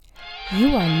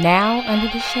You are now under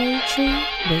the shade tree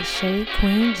with Shade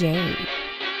Queen Jade.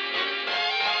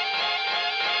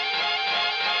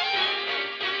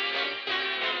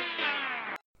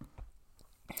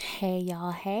 Hey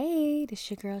y'all, hey,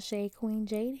 this your girl Shade Queen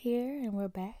Jade here, and we're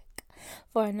back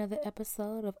for another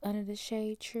episode of Under the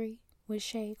Shade Tree with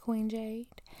Shade Queen Jade.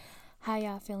 How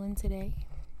y'all feeling today?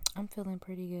 I'm feeling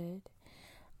pretty good.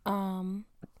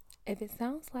 If it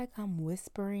sounds like I'm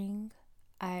whispering,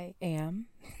 I am.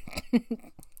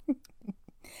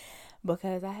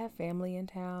 Because I have family in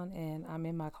town and I'm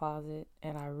in my closet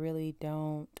and I really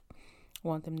don't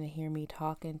want them to hear me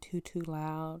talking too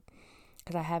loud,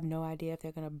 because I have no idea if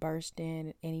they're going to burst in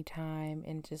at any time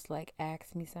and just like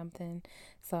ask me something.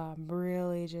 So I'm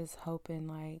really just hoping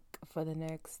like for the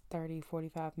next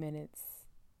 30-45 minutes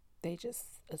they just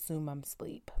assume I'm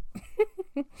asleep.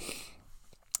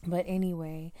 But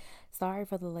anyway, sorry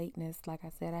for the lateness. Like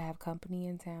I said, I have company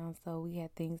in town, so we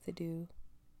had things to do.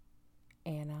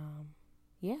 And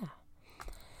yeah.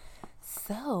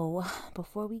 So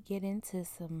before we get into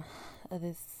some of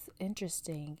this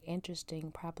interesting,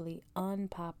 probably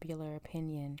unpopular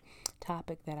opinion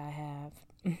topic that I have,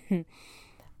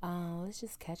 let's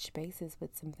just catch bases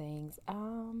with some things.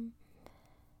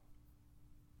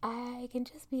 I can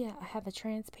just have a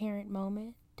transparent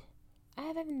moment.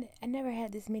 I never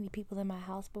had this many people in my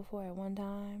house before at one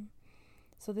time.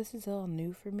 So this is all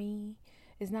new for me.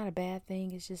 It's not a bad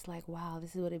thing. It's just like, wow,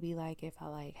 this is what it'd be like if I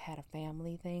like had a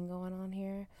family thing going on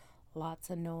here. Lots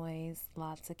of noise,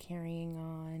 lots of carrying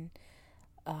on.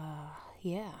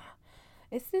 Yeah.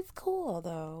 It's cool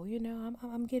though. You know,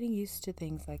 I'm getting used to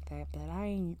things like that, but I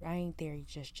ain't there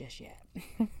just yet.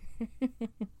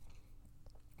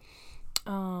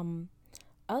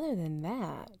 Other than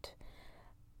that,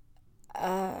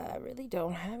 I really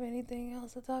don't have anything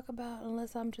else to talk about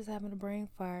unless I'm just having a brain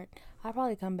fart. I'll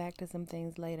probably come back to some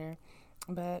things later,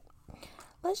 but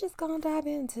let's just go and dive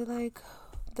into like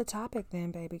the topic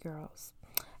then, baby girls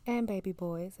and baby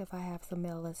boys, if I have some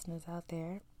male listeners out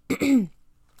there.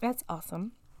 That's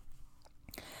awesome.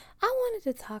 I wanted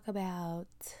to talk about,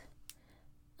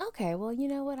 okay, well, you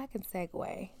know what? I can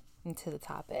segue into the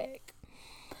topic.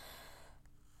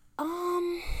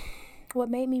 What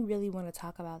made me really want to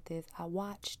talk about this,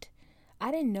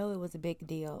 I didn't know it was a big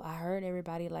deal. I heard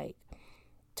everybody like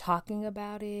talking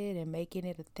about it and making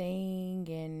it a thing,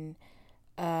 and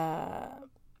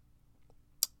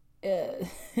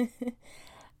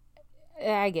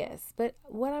I guess. But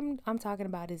what I'm talking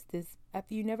about is this. If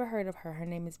you never heard of her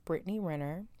name is Brittany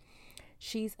Renner.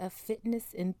 She's a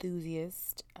fitness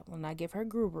enthusiast. I will not give her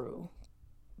guru,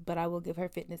 but I will give her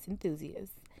fitness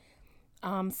enthusiast.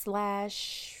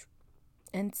 Slash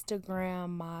Instagram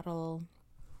model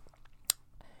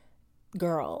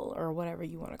girl, or whatever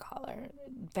you want to call her.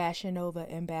 Fashion Nova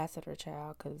ambassador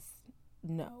child, because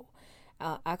no.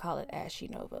 I call it Ashy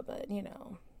Nova, but you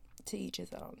know, to each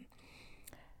his own.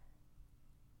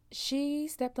 She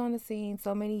stepped on the scene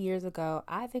so many years ago.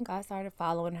 I think I started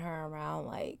following her around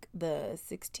like the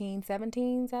 16,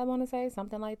 17s, I want to say,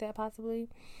 something like that possibly.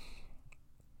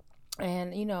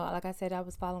 And, you know, like I said, I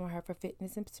was following her for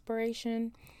fitness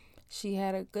inspiration. She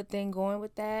had a good thing going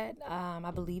with that.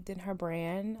 I believed in her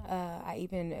brand. I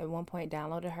even at one point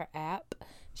downloaded her app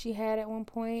she had at one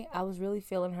point. I was really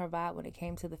feeling her vibe when it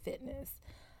came to the fitness.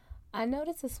 I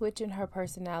noticed a switch in her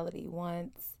personality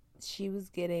once she was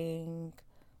getting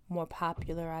more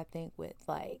popular, I think, with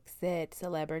like said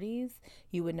celebrities.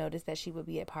 You would notice that she would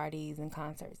be at parties and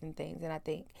concerts and things. And I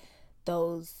think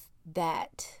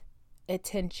that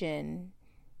attention,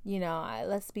 you know,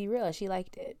 let's be real, she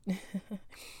liked it.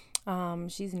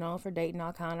 She's known for dating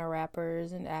all kind of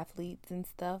rappers and athletes and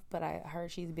stuff, but I heard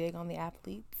she's big on the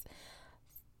athletes.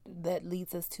 That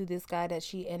leads us to this guy that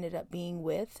she ended up being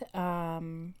with, PJ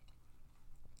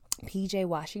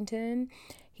Washington.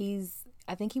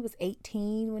 I think he was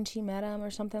 18 when she met him or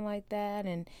something like that,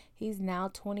 and he's now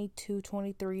 22,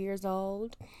 23 years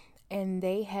old, and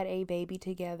they had a baby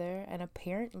together, and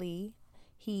apparently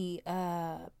he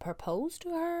proposed to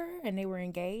her and they were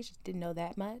engaged. Didn't know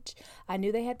that much. I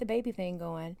knew they had the baby thing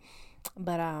going,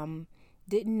 but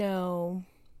didn't know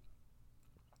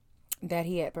that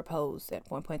he had proposed at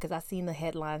one point, because I seen the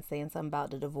headline saying something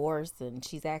about the divorce and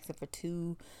she's asking for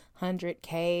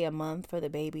 $200K a month for the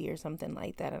baby or something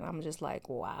like that, and I'm just like,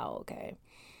 wow, okay.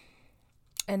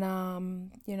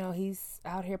 And you know, he's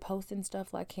out here posting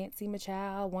stuff like, can't see my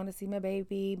child, want to see my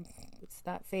baby, it's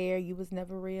not fair, you was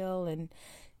never real. And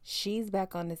she's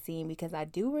back on the scene, because I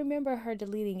do remember her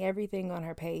deleting everything on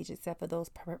her page except for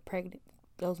those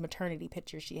maternity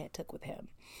pictures she had took with him.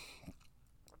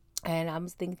 And I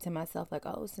was thinking to myself, like,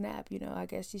 oh, snap, I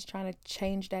guess she's trying to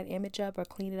change that image up or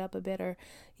clean it up a bit, or,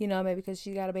 maybe because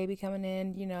she got a baby coming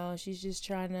in, she's just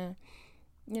trying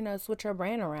to, switch her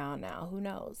brand around now. Who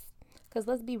knows? Because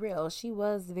let's be real, she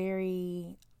was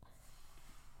very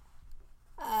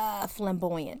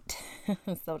flamboyant,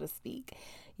 so to speak.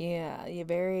 Yeah, you're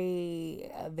very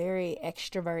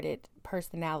extroverted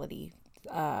personality,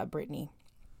 Brittany.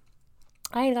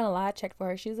 I ain't gonna lie, I checked for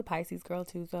her. She was a Pisces girl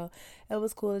too, so it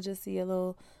was cool to just see a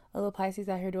little Pisces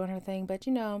out here doing her thing. But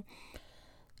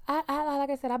I like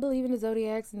I said, I believe in the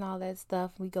zodiacs and all that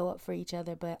stuff. We go up for each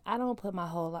other, but I don't bet my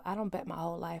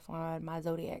whole life on my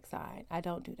zodiac sign. I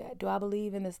don't do that. Do I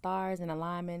believe in the stars and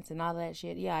alignments and all that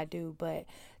shit? Yeah, I do, but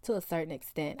to a certain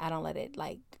extent, I don't let it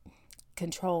like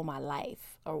control my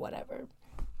life or whatever.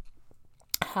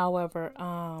 However,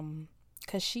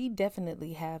 because she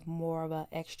definitely have more of a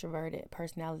extroverted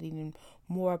personality than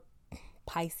more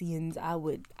Pisceans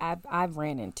I've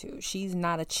ran into. She's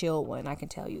not a chill one, I can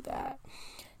tell you that.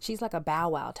 She's like a Bow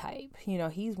Wow type.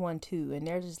 He's one too, and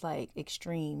they're just like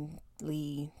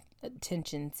extremely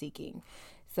attention seeking.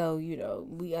 So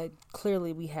we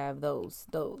clearly we have those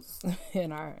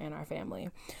in our family,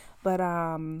 but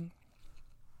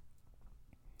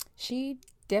she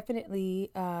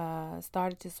definitely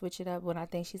started to switch it up when I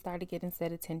think she started getting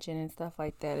set attention and stuff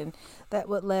like that, and that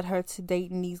what led her to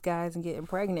dating these guys and getting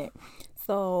pregnant.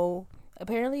 So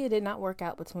apparently it did not work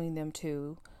out between them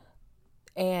two,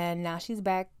 and now she's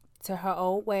back to her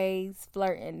old ways,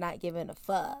 flirting, not giving a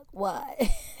fuck. What?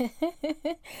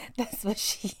 that's what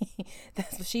she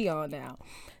that's what she on now.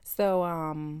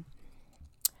 So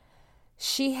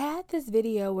she had this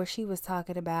video where she was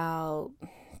talking about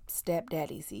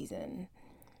stepdaddy season.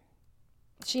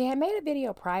 She had made a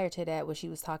video prior to that where she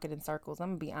was talking in circles. I'm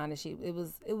gonna be honest, it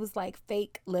was like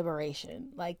fake liberation,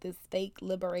 like this fake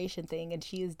liberation thing, and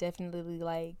she is definitely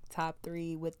like top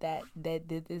 3 with that did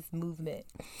this movement.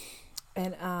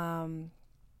 And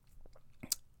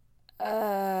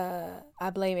I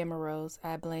blame Amber Rose.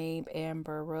 I blame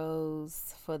Amber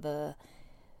Rose for the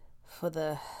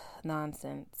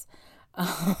nonsense.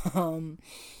 Um,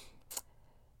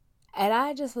 and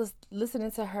I just was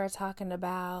listening to her talking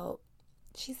about,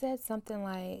 she said something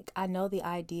like, I know the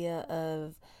idea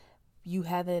of you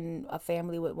having a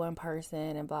family with one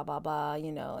person and blah, blah, blah,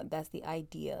 that's the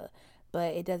idea.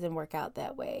 But it doesn't work out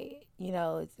that way.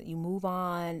 You move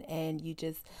on and you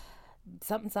just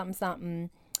something, something, something.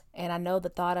 And I know the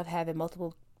thought of having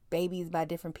multiple babies by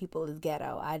different people is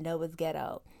ghetto. I know it's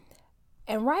ghetto.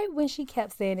 And right when she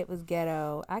kept saying it was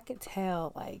ghetto, I could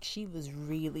tell like she was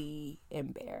really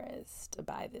embarrassed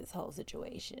by this whole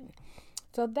situation.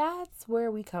 So that's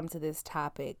where we come to this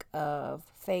topic of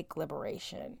fake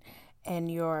liberation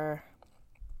and your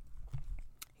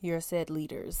said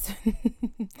leaders.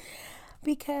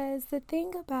 Because the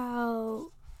thing about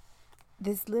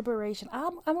this liberation,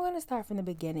 I'm going to start from the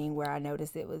beginning where I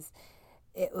noticed it was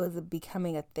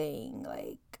becoming a thing.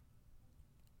 Like,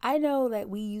 I know that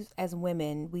we as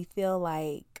women, we feel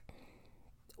like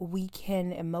we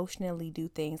can emotionally do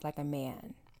things like a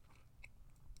man.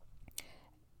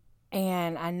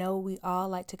 And I know we all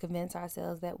like to convince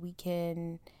ourselves that we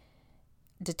can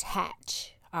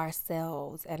detach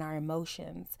ourselves and our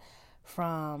emotions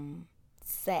from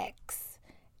sex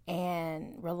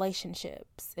and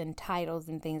relationships and titles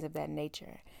and things of that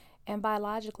nature. And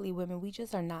biologically, women, we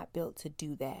just are not built to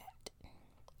do that.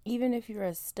 Even if you're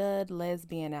a stud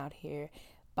lesbian out here,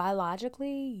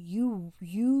 biologically, you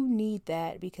need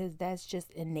that because that's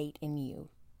just innate in you.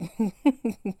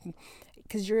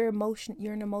 Because you're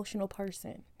an emotional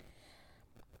person.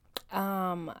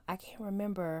 I can't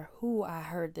remember who I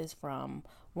heard this from.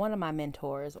 One of my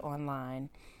mentors online.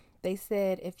 They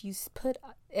said if you put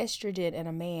estrogen in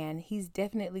a man, he's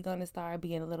definitely going to start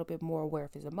being a little bit more aware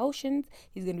of his emotions.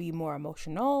 He's going to be more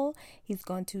emotional. He's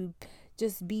going to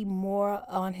just be more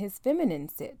on his feminine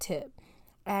tip.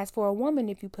 As for a woman,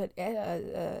 if you put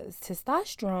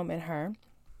testosterone in her,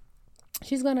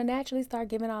 she's going to naturally start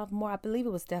giving off more. I believe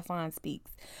it was Stefan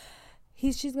Speaks.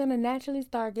 She's going to naturally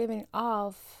start giving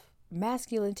off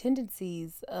masculine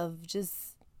tendencies of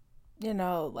just,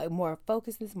 like more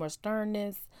focusedness, more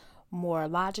sternness, more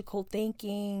logical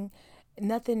thinking.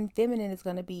 Nothing feminine is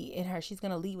going to be in her. She's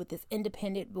going to lead with this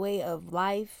independent way of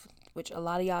life, which a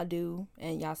lot of y'all do,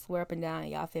 and y'all swear up and down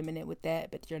y'all feminine with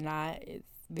that, but you're not. It's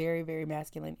very, very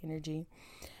masculine energy.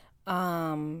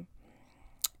 And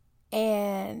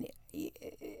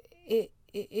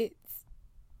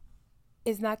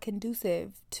it's not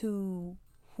conducive to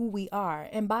who we are.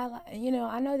 And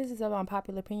I know this is an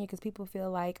unpopular opinion because people feel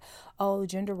like, oh,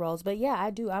 gender roles. But yeah, I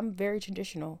do. I'm very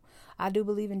traditional. I do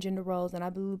believe in gender roles, and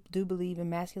I do believe in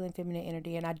masculine, feminine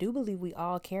energy, and I do believe we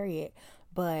all carry it.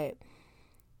 But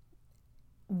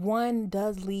one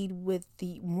does lead with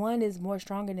one is more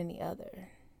stronger than the other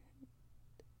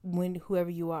when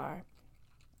whoever you are.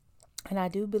 And I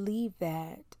do believe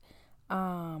that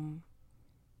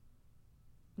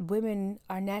women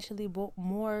are naturally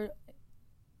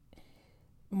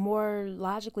more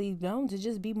logically known to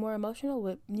just be more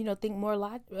emotional think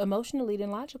more emotionally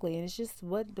than logically, and it's just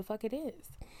what the fuck it is.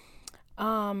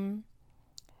 But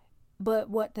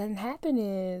what doesn't happen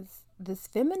is this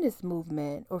feminist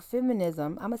movement or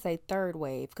feminism, I'm gonna say third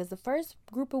wave, because the first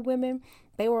group of women,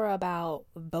 they were about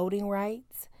voting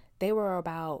rights, they were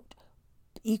about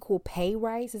equal pay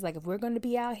rights. It's like, if we're going to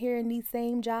be out here in these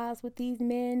same jobs with these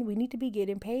men, we need to be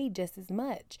getting paid just as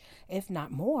much, if not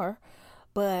more.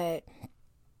 But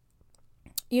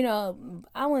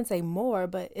I wouldn't say more,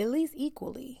 but at least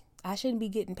equally. I shouldn't be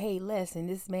getting paid less, and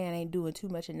this man ain't doing too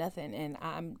much of nothing,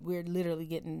 and we're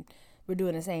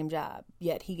doing the same job,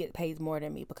 yet he gets paid more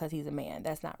than me because he's a man.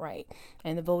 That's not right.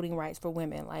 And the voting rights for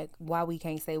women, like, why we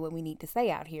can't say what we need to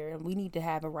say out here, and we need to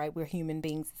have a right. We're human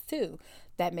beings too.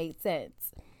 That made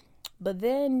sense. But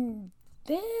then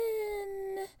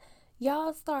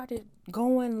y'all started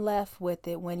going left with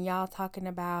it when y'all talking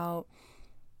about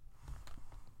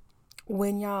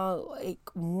when y'all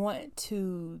want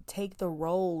to take the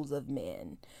roles of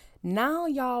men. Now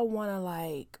y'all want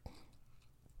to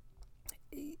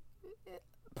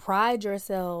pride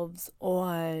yourselves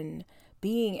on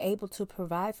being able to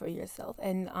provide for yourself.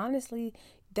 And honestly,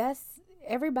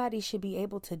 everybody should be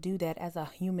able to do that as a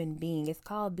human being. It's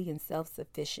called being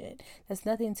self-sufficient. That's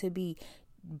nothing to be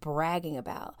bragging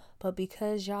about. But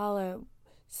because y'all are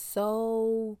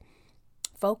so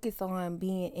focused on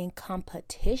being in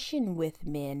competition with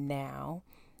men now,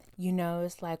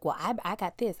 it's like, well, I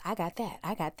got this, I got that,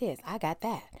 I got this, I got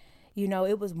that.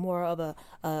 It was more of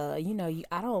I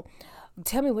don't,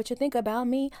 tell me what you think about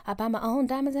me. I buy my own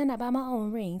diamonds and I buy my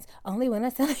own rings. Only when I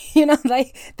sell,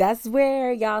 that's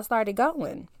where y'all started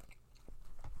going.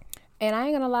 And I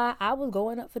ain't gonna lie, I was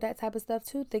going up for that type of stuff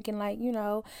too, thinking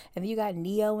and you got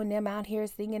Neo and them out here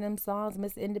singing them songs,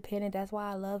 Miss Independent, that's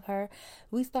why I love her.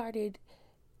 We started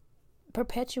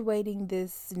perpetuating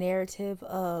this narrative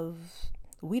of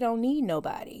we don't need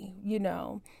nobody,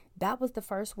 That was the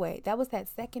first wave. That was that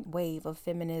second wave of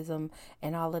feminism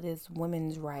and all of this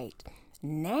women's right.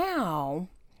 Now,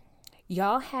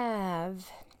 y'all have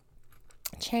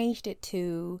changed it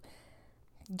to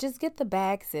just get the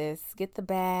bag, sis. Get the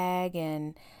bag,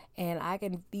 and I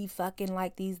can be fucking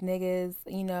like these niggas,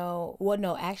 Well,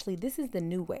 no, actually, this is the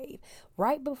new wave.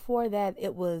 Right before that,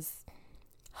 it was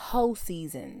hoe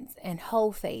seasons and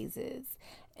hoe phases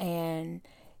and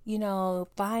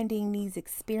finding these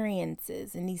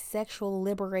experiences and these sexual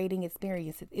liberating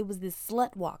experiences. It was this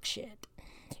slut walk shit.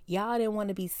 Y'all didn't want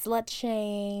to be slut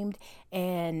shamed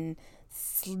and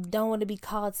don't want to be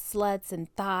called sluts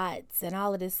and thoughts and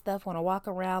all of this stuff. Want to walk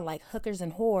around like hookers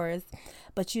and whores,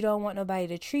 but you don't want nobody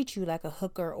to treat you like a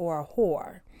hooker or a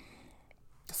whore.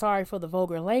 Sorry for the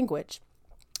vulgar language,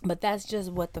 but that's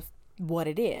just what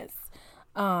it is.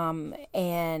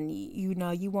 And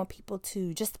you want people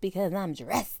to, just because I'm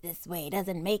dressed this way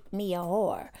doesn't make me a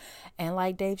whore. And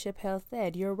like Dave Chappelle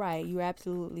said, you're right, you're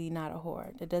absolutely not a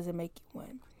whore. That doesn't make you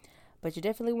one, but you're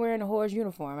definitely wearing a whore's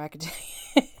uniform, I could tell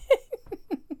you.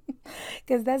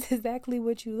 Because that's exactly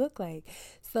what you look like.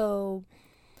 So,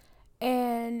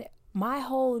 and my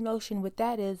whole notion with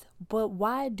that is, but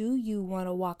why do you want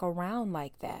to walk around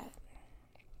like that?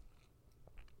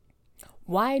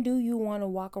 Why do you want to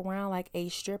walk around like a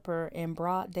stripper in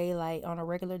broad daylight on a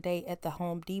regular day at the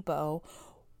Home Depot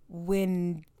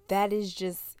when that is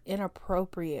just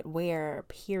inappropriate wear,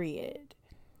 period?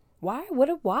 Why?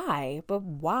 Why? But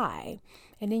why?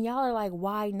 And then y'all are like,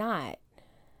 why not?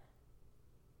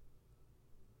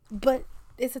 But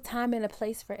it's a time and a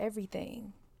place for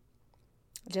everything.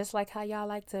 Just like how y'all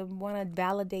like to want to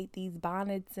validate these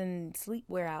bonnets and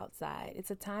sleepwear outside.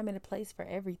 It's a time and a place for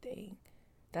everything.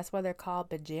 That's why they're called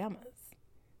pajamas.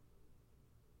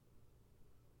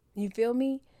 You feel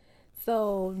me?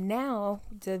 So now,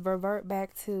 to revert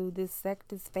back to this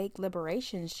fake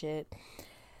liberation shit,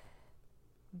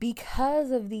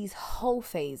 because of these whole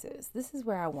phases, this is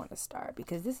where I want to start,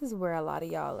 because this is where a lot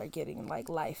of y'all are getting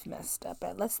life messed up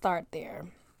at. Let's start there.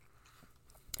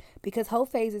 Because whole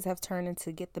phases have turned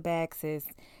into get the bag, sis,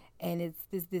 and it's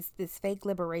this fake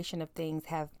liberation of things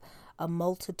have a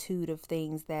multitude of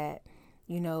things that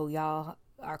y'all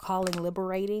are calling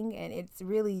liberating, and it's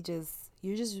really just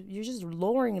you're just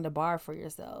lowering the bar for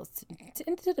yourselves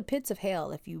into the pits of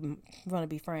hell, if you want to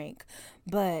be frank.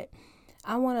 But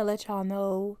I want to let y'all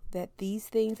know that these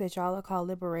things that y'all are called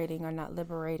liberating are not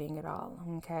liberating at all.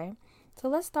 Okay, so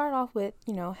let's start off with,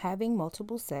 having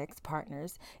multiple sex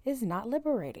partners is not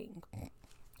liberating.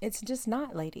 It's just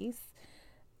not, ladies.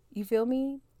 You feel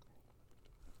me?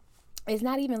 It's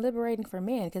not even liberating for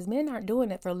men, because men aren't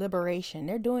doing it for liberation.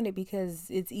 They're doing it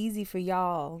because it's easy for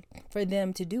y'all, for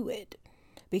them to do it.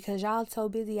 Because y'all so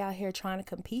busy out here trying to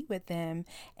compete with them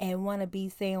and want to be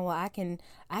saying, well, I can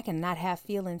not have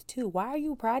feelings too. Why are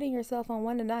you priding yourself on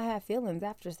wanting to not have feelings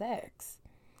after sex?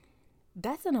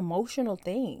 That's an emotional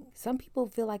thing. Some people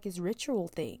feel like it's ritual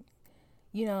thing.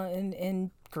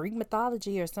 In Greek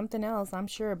mythology or something else, I'm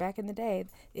sure back in the day,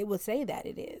 it would say that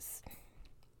it is.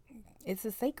 It's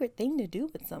a sacred thing to do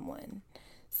with someone.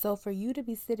 So for you to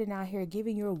be sitting out here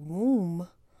giving your womb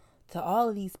to all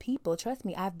of these people, trust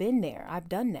me, I've been there. I've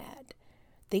done that.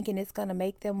 Thinking it's going to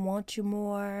make them want you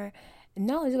more.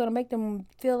 No, it's going to make them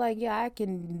feel like, yeah, I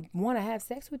can want to have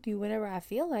sex with you whenever I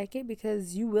feel like it,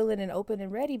 because you willing and open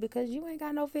and ready, because you ain't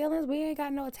got no feelings. We ain't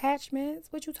got no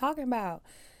attachments. What you talking about?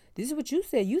 This is what you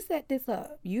said. You set this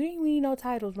up. You didn't need no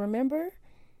titles, remember?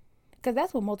 Because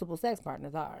that's what multiple sex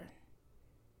partners are.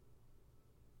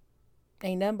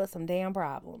 Ain't nothing but some damn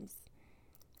problems.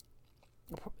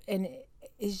 And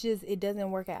it's just, it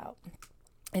doesn't work out.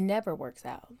 It never works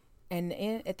out. And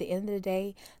at the end of the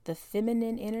day, the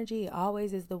feminine energy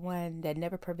always is the one that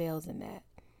never prevails in that.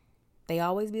 They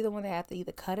always be the one that have to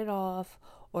either cut it off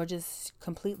or just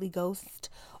completely ghost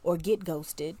or get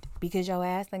ghosted, because your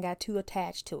ass done got too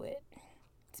attached to it.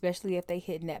 Especially if they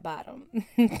hitting that bottom.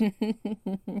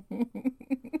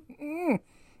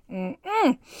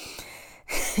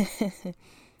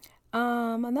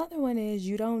 Another one is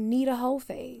you don't need a whole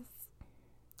phase.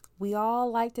 We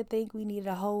all like to think we need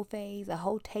a whole phase, a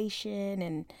hotation,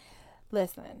 and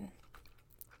listen,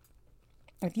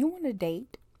 if you want to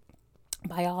date,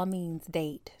 by all means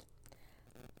date.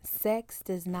 Sex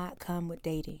does not come with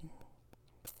dating.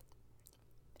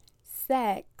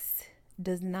 Sex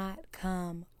does not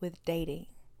come with dating.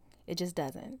 It just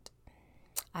doesn't.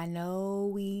 I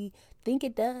know we think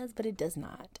it does, but it does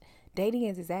not. Dating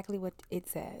is exactly what it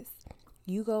says.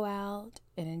 You go out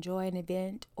and enjoy an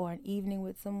event or an evening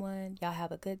with someone. Y'all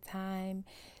have a good time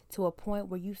to a point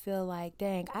where you feel like,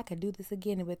 dang, I could do this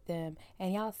again with them.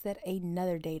 And y'all set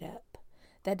another date up.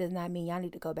 That does not mean y'all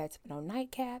need to go back to no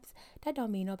nightcaps. That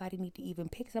don't mean nobody need to even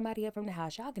pick somebody up from the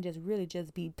house. Y'all can just really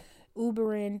just be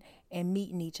Ubering and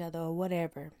meeting each other or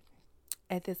whatever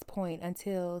at this point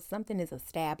until something is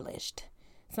established.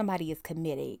 Somebody is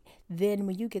committed. Then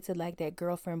when you get to like that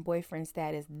girlfriend, boyfriend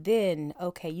status, then,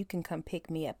 okay, you can come pick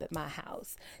me up at my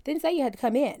house. Didn't say you had to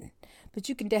come in, but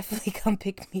you can definitely come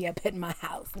pick me up at my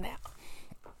house now.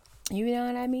 You know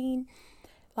what I mean?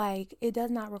 Like, it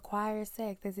does not require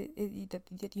sex. You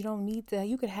don't need to.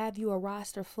 You could have a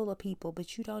roster full of people,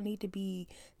 but you don't need to be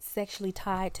sexually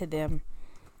tied to them.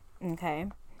 Okay?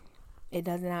 It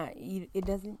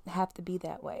doesn't have to be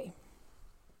that way.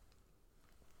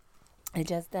 It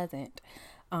just doesn't.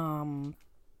 You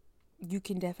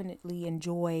can definitely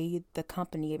enjoy the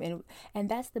company of it. And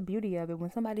that's the beauty of it.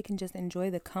 When somebody can just enjoy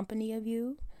the company of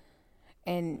you.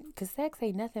 And because sex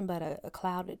ain't nothing but a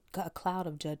cloud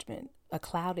of judgment. A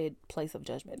clouded place of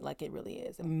judgment. Like it really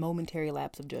is. A momentary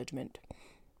lapse of judgment.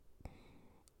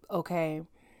 Okay.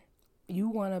 You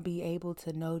want to be able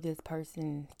to know this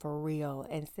person for real.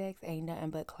 And sex ain't nothing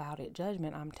but clouded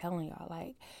judgment. I'm telling y'all,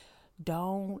 like,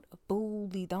 don't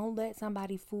let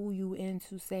somebody fool you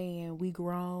into saying we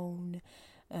grown.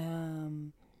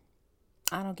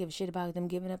 I don't give a shit about them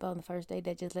giving up on the first date.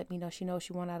 That just let me know she knows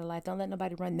she want out of life. Don't let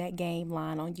nobody run that game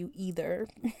line on you either.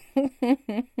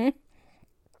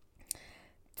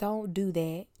 Don't do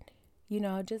that.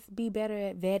 Just be better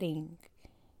at vetting.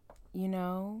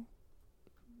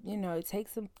 Take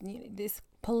some this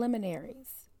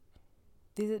preliminaries.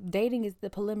 Dating is the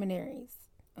preliminaries.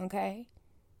 Okay?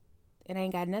 It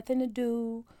ain't got nothing to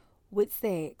do with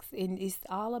sex. And it's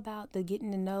all about the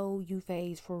getting to know you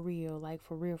phase for real. Like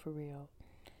for real.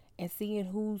 And seeing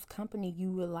whose company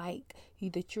you would like,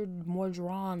 that you're more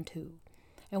drawn to.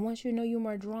 And once you know you're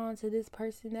more drawn to this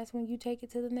person, that's when you take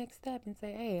it to the next step and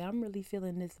say, hey, I'm really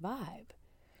feeling this vibe.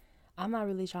 I'm not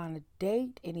really trying to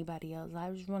date anybody else. I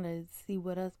just want to see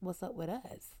what's up with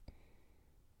us.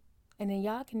 And then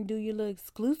y'all can do your little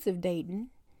exclusive dating.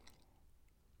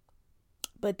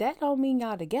 But that don't mean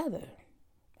y'all together.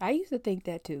 I used to think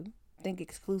that too. Think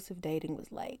exclusive dating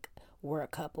was like, we're a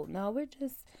couple. No,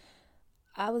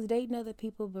 I was dating other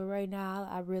people, but right now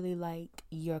I really like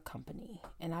your company,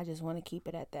 and I just want to keep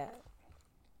it at that.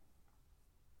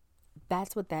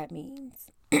 That's what that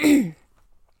means.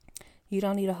 You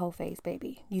don't need a whole face,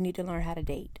 baby. You need to learn how to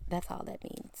date. That's all that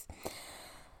means.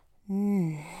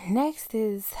 Next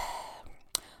is,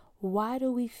 why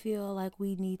do we feel like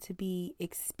we need to be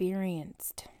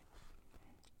experienced?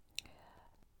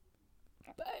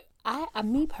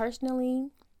 Me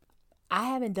personally, I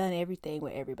haven't done everything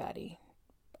with everybody.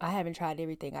 I haven't tried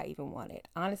everything I even wanted.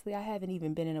 Honestly, I haven't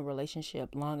even been in a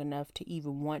relationship long enough to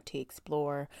even want to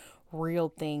explore real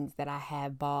things that I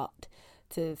have bought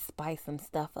to spice some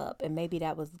stuff up. And maybe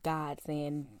that was God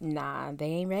saying, nah, they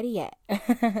ain't ready yet.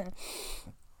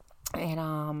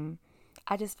 And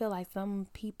I just feel like some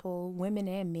people, women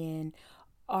and men,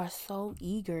 are so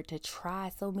eager to try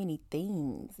so many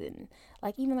things, and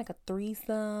like even like a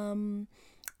threesome,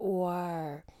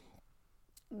 or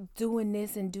doing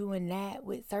this and doing that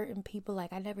with certain people.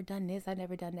 Like, I never done this, I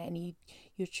never done that, and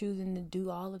you're choosing to do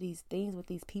all of these things with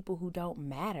these people who don't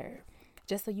matter,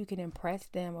 just so you can impress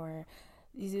them, or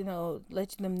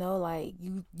let them know like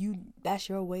you that's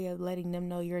your way of letting them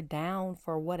know you're down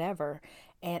for whatever.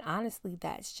 And honestly,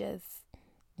 that's just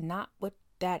not what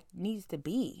that needs to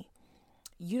be.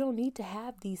 You don't need to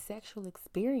have these sexual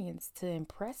experience to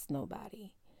impress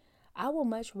nobody. I would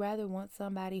much rather want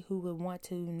somebody who would want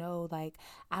to know, like,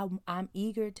 I'm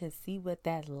eager to see what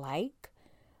that's like,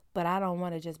 but I don't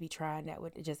want to just be trying that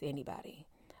with just anybody.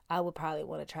 I would probably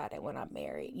want to try that when I'm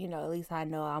married. At least I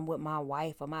know I'm with my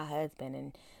wife or my husband,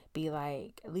 and be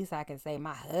like, at least I can say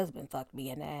my husband fucked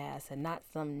me in the ass and not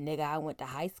some nigga I went to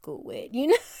high school with.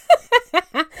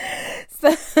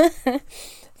 So,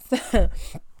 so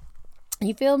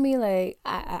you feel me? Like,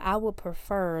 I would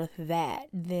prefer that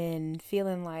than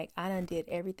feeling like I done did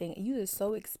everything. You are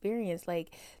so experienced. Like,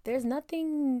 there's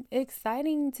nothing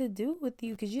exciting to do with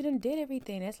you because you done did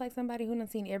everything. That's like somebody who done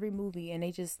seen every movie and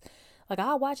they just, like,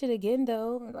 I'll watch it again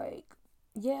though. Like,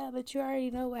 yeah, but you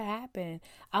already know what happened.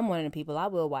 I'm one of the people, I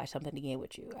will watch something again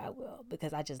with you. I will,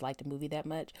 because I just like the movie that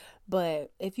much.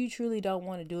 But if you truly don't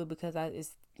want to do it because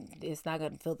it's not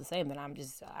going to feel the same, then I'm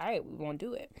just, all right, we won't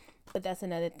do it. But that's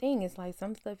another thing. It's like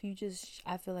some stuff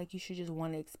I feel like you should just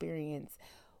want to experience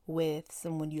with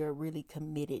someone you're really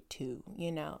committed to,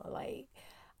 like,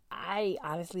 I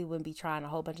honestly wouldn't be trying a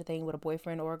whole bunch of things with a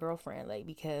boyfriend or a girlfriend, like,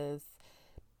 because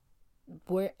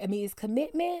it's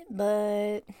commitment,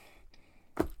 but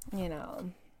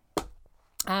I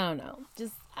don't know.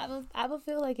 Just I would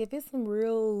feel like if it's some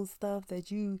real stuff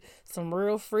some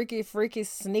real freaky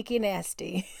sneaky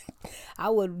nasty, I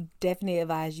would definitely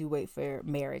advise you wait for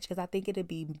marriage, because I think it'd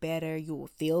be better. You will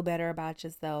feel better about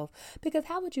yourself. Because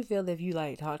how would you feel if you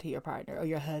like talk to your partner or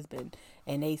your husband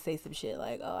and they say some shit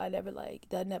like, "Oh, I never like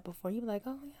done that before." You be like,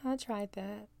 "Oh yeah, I tried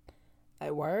that."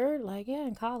 Like, word? Like, yeah,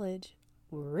 in college.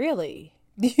 Really?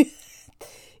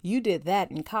 You did that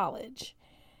in college?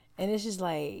 And it's just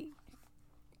like,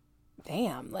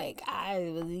 damn, like,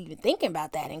 I was even thinking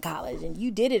about that in college and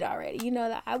you did it already.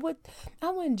 I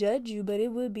wouldn't judge you, but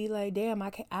it would be like, damn,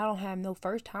 I don't have no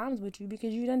first times with you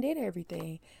because you done did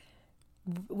everything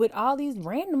with all these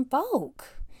random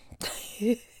folk.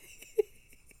 It's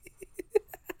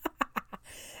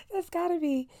gotta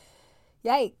be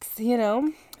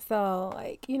yikes. So,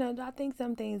 like, I think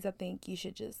some things, I think you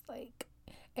should just like,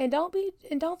 and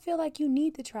don't feel like you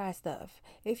need to try stuff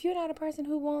if you're not a person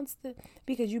who wants to,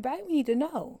 because you probably need to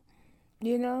know,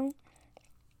 you know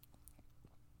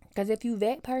because if you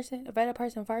vet a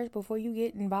person first before you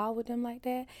get involved with them like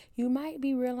that, you might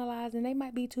be realizing they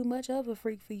might be too much of a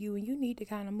freak for you, and you need to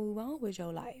kind of move on with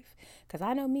your life. Because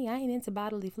I know me, I ain't into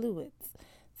bodily fluids.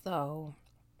 So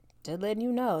just letting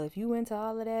you know, if you into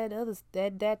all of that other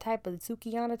that type of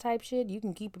Sukiyana type shit, you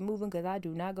can keep it moving, because I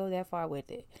do not go that far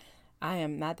with it. I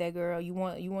am not that girl. You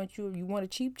want a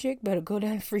cheap chick, better go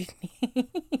down and freak me.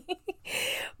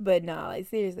 But no, like,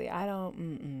 seriously, I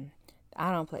don't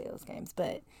play those games.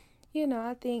 But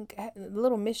I think a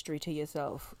little mystery to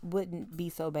yourself wouldn't be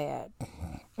so bad.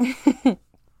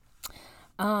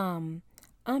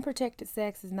 Unprotected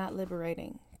sex is not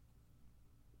liberating.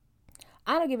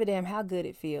 I don't give a damn how good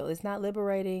it feels. It's not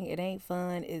liberating. It ain't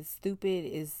fun. It's stupid.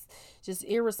 It's just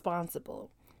irresponsible.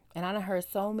 And I done heard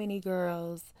so many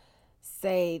girls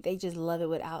say they just love it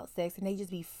without sex, and they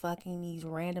just be fucking these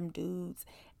random dudes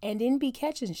and then be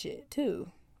catching shit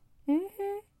too.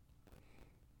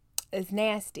 It's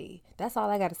nasty. That's all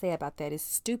I got to say about that. It's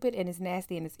stupid and it's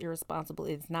nasty and it's irresponsible.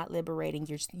 It's not liberating.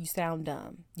 You sound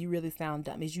dumb. You really sound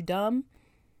dumb. Is you dumb?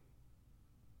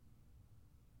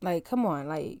 Like, come on.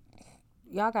 Like,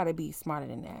 y'all got to be smarter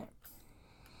than that.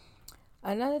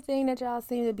 Another thing that y'all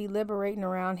seem to be liberating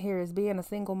around here is being a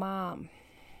single mom.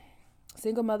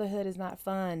 Single motherhood is not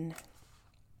fun.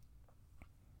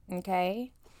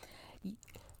 Okay?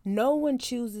 No one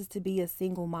chooses to be a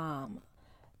single mom.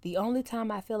 The only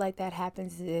time I feel like that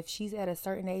happens is if she's at a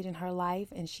certain age in her life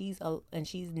and she's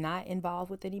not involved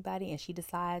with anybody, and she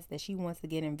decides that she wants to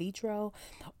get in vitro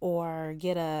or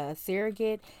get a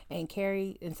surrogate and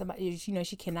carry, and somebody,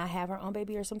 she cannot have her own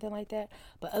baby or something like that.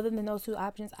 But other than those two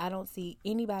options, I don't see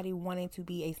anybody wanting to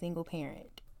be a single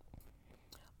parent.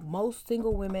 Most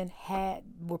single women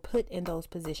were put in those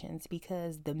positions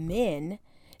because the men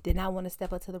did not want to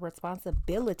step up to the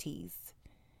responsibilities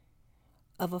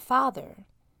of a father,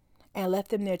 and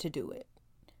left them there to do it.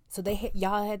 So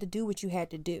y'all had to do what you had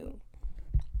to do.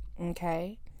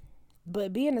 Okay?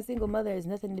 But being a single mother is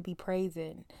nothing to be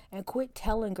praising. And quit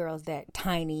telling girls that,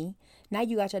 Tiny. Now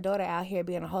you got your daughter out here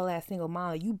being a whole ass single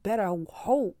mom. You better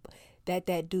hope that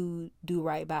dude do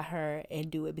right by her and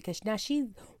do it. Because now she's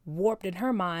warped in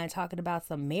her mind, talking about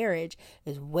some marriage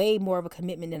is way more of a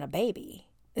commitment than a baby.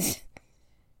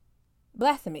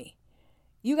 Blasphemy.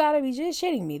 You gotta be just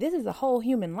shitting me. This is a whole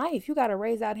human life. You gotta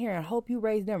raise out here and hope you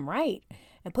raise them right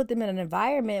and put them in an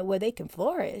environment where they can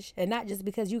flourish, and not just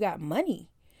because you got money.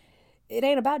 It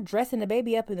ain't about dressing the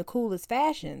baby up in the coolest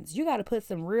fashions. You gotta put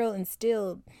some real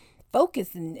instilled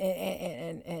focus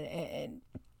and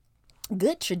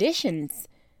good traditions.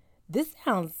 This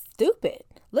sounds stupid.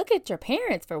 Look at your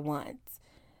parents for once.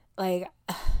 Like,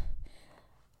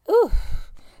 ooh.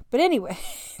 But anyway,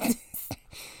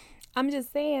 I'm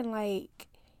just saying, like,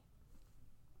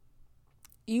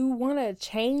 you want to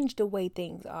change the way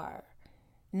things are,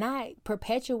 not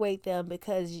perpetuate them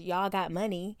because y'all got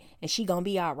money and she gonna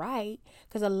be all right.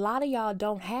 Because a lot of y'all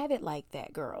don't have it like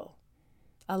that, girl.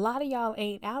 A lot of y'all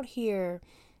ain't out here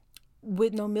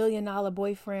with no $1 million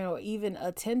boyfriend or even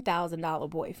a $10,000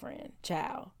 boyfriend,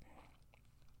 child.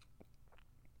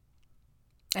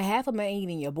 And half of them ain't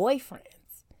even your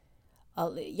boyfriends.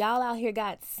 Y'all out here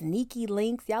got sneaky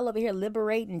links. Y'all over here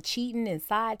liberating, cheating, and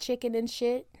side chicking and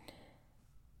shit.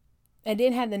 And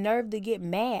then have the nerve to get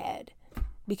mad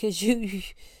because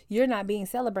you're not being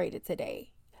celebrated today.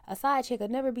 A side chick will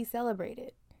never be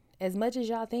celebrated. As much as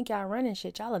y'all think y'all running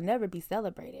shit, y'all will never be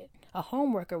celebrated. A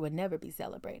home worker would never be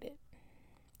celebrated.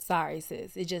 Sorry,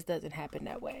 sis. It just doesn't happen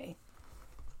that way.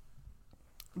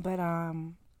 But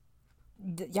y'all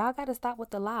got to stop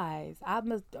with the lies.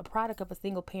 I'm a product of a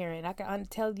single parent. I can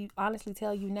honestly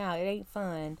tell you now, it ain't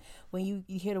fun when you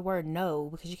hear the word no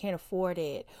because you can't afford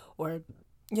it, or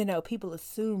people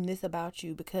assume this about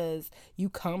you because you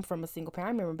come from a single parent.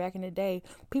 I remember back in the day,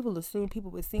 people assume people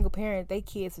with single parents, they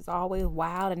kids is always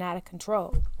wild and out of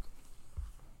control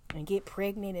and get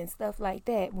pregnant and stuff like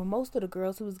that. When most of the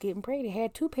girls who was getting pregnant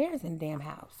had two parents in the damn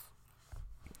house.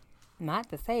 Not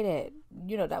to say that,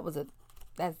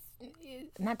 that's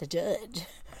not to judge,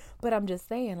 but I'm just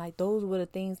saying, like, those were the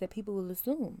things that people will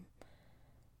assume.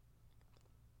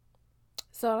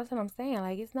 So that's what I'm saying.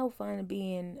 Like, it's no fun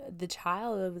being the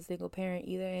child of a single parent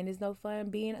either. And it's no fun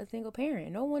being a single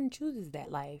parent. No one chooses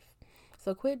that life.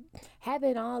 So quit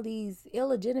having all these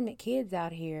illegitimate kids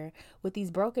out here with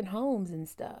these broken homes and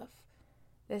stuff.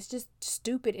 That's just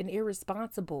stupid and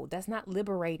irresponsible. That's not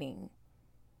liberating.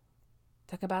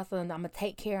 Talk about something, I'm going to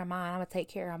take care of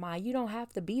mine. You don't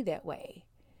have to be that way.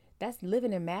 That's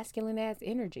living in masculine ass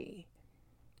energy.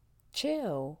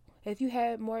 Chill. If you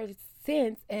had more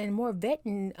sense and more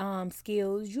vetting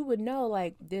skills, you would know,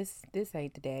 like, this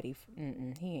ain't the daddy.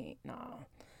 He ain't, nah.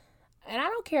 And I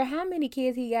don't care how many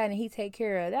kids he got and he take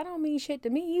care of. That don't mean shit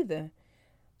to me either.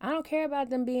 I don't care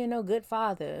about them being no good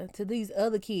father to these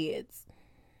other kids.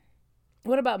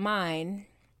 What about mine?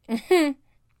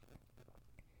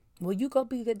 Well, you go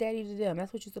be a good daddy to them.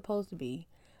 That's what you're supposed to be.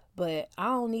 But I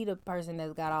don't need a person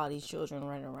that's got all these children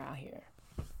running around here.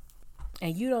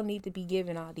 And you don't need to be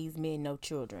giving all these men no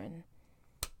children.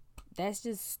 That's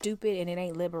just stupid, and it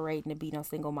ain't liberating to be no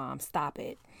single mom. Stop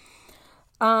it.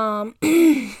 Them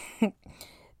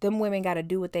women got to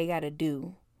do what they got to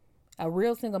do. A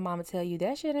real single mama tell you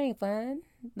that shit ain't fun.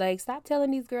 Like, stop telling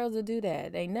these girls to do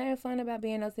that. Ain't nothing fun about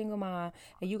being a single mom,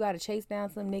 and you got to chase down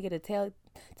some nigga to tell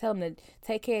him to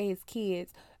take care of his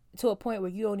kids to a point where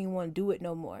you don't even want to do it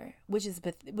no more, which is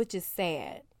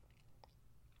sad.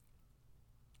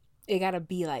 It gotta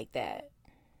be like that.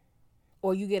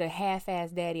 Or you get a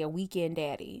half-ass daddy, a weekend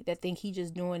daddy, that think he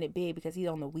just doing it big because he's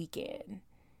on the weekend.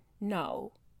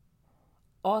 No.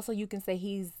 Also, you can say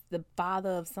he's the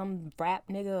father of some rap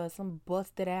nigga or some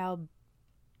busted out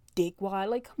dickwad.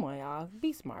 Like, come on, y'all.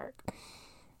 Be smart.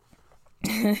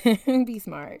 Be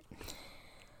smart.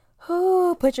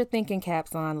 Ooh, put your thinking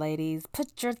caps on, ladies.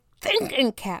 Put your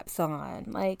thinking caps on.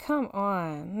 Like, come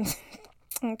on.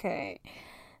 Okay.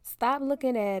 Stop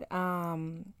looking at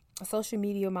social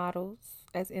media models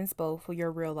as inspo for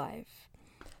your real life.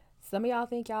 Some of y'all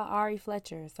think y'all Ari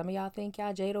Fletcher. Some of y'all think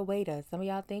y'all Jada Waiter. Some of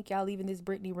y'all think y'all even this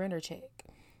Brittany Renner chick.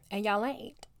 And y'all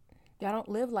ain't. Y'all don't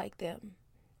live like them.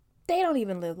 They don't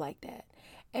even live like that.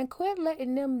 And quit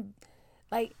letting them,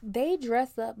 like, they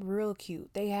dress up real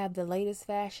cute. They have the latest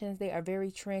fashions. They are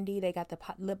very trendy. They got the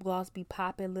lip gloss be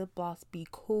popping. Lip gloss be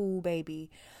cool, baby.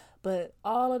 But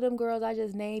all of them girls I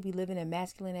just named be living in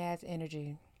masculine ass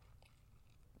energy.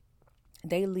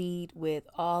 They lead with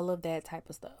all of that type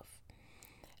of stuff.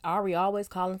 Ari always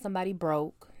calling somebody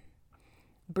broke.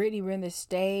 Brittany Renner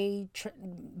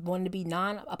wanting to be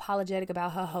non-apologetic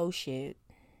about her whole shit.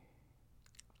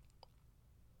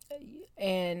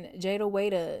 And Jada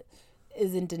Waiter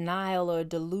is in denial or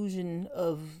delusion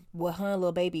of what her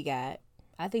little baby got.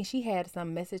 I think she had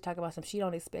some message talking about she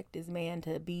don't expect this man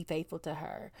to be faithful to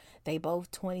her. They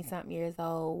both 20-something years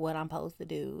old. What I'm supposed to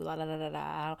do? La la la la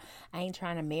la. I ain't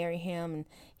trying to marry him, and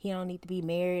he don't need to be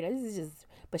married. This is just.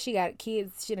 But she got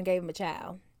kids. She done gave him a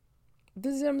child.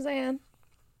 This is what I'm saying.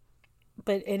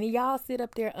 But and y'all sit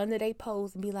up there under they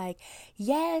post and be like,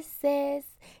 "Yes, sis."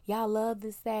 Y'all love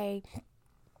to say,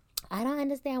 "I don't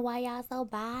understand why y'all so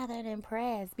bothered and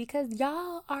pressed," because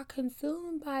y'all are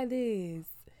consumed by this.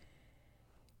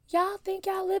 Y'all think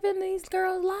y'all living these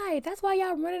girls' life. That's why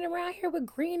y'all running around here with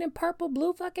green and purple,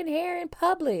 blue fucking hair in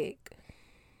public.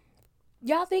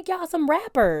 Y'all think y'all some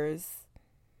rappers.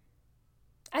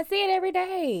 I see it every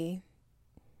day.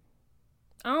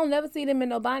 I don't never see them in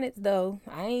no bonnets, though.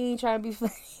 I ain't trying to be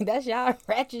funny. That's y'all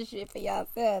ratchet shit for y'all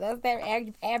self. That's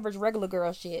that average regular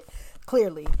girl shit,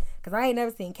 clearly. Because I ain't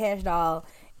never seen Cash Doll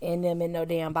and them in no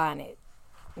damn bonnet.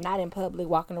 Not in public,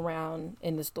 walking around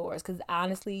in the stores. Because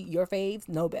honestly, your faves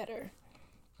know better.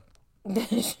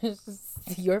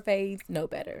 Your faves know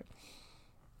better.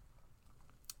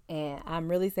 And I'm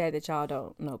really sad that y'all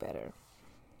don't know better.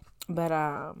 But,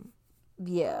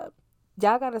 yeah.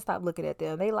 Y'all gotta stop looking at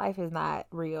them. Their life is not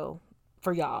real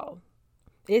for y'all.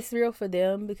 It's real for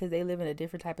them because they live in a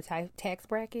different type of tax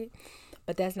bracket.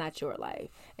 But that's not your life.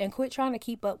 And quit trying to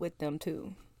keep up with them,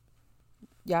 too.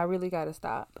 Y'all really gotta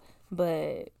stop.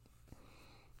 But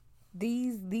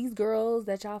these girls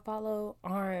that y'all follow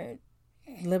aren't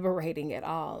liberating at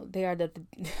all. They are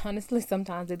honestly,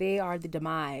 sometimes they are the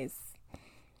demise.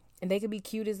 And they could be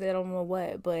cute as I don't know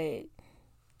what, but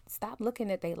stop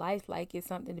looking at their life like it's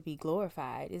something to be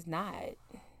glorified. It's not.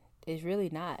 It's really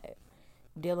not.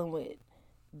 Dealing with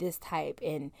this type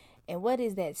and what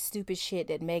is that stupid shit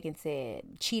that Megan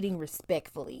said? Cheating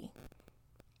respectfully.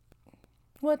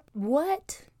 What?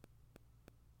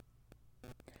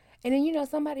 And then,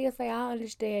 somebody will say, I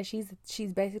understand.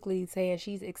 She's basically saying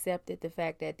she's accepted the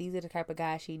fact that these are the type of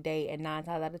guys she date, and 9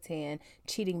 times out of 10,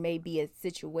 cheating may be a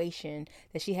situation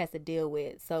that she has to deal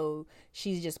with. So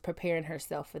she's just preparing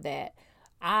herself for that.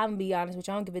 I'm gonna be honest with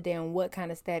you, I don't give a damn what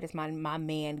kind of status my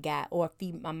man got or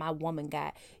my woman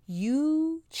got.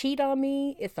 You cheat on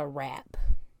me, it's a wrap.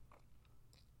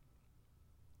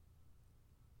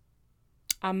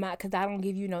 I'm not, because I don't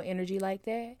give you no energy like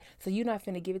that. So you're not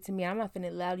finna give it to me. I'm not finna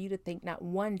allow you to think not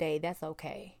one day that's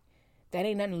okay. That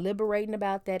ain't nothing liberating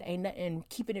about that. Ain't nothing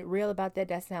keeping it real about that.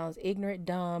 That sounds ignorant,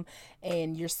 dumb,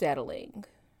 and you're settling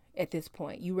at this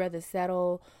point. You rather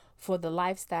settle for the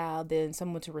lifestyle than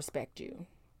someone to respect you.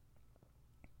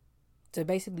 So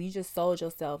basically, you just sold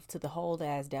yourself to the whole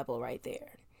ass devil right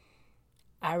there.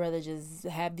 I'd rather just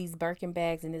have these Birkin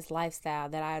bags and this lifestyle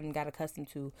that I got accustomed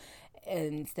to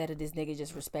instead of this nigga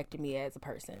just respecting me as a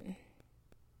person.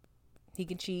 He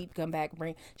can cheat, come back,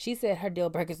 she said her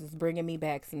deal breakers is bringing me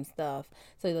back some stuff.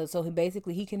 So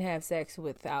he can have sex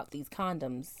without these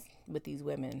condoms with these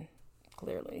women,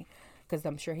 clearly, because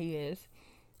I'm sure he is.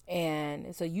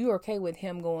 And so you're okay with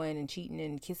him going and cheating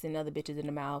and kissing other bitches in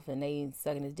the mouth and they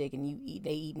sucking his dick and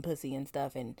they eating pussy and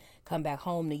stuff and come back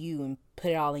home to you and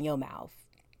put it all in your mouth.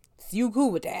 So you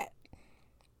cool with that?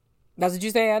 That's what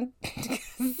you saying?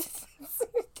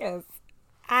 Because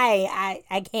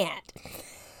I can't.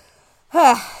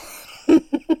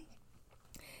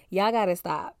 Y'all gotta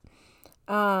stop.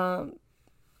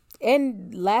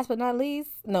 And last but not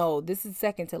least, no, this is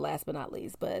second to last but not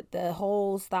least, but the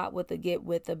whole stop with the get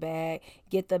the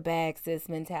bag sis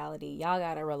mentality. Y'all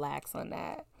gotta relax on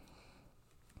that.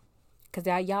 Cause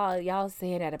y'all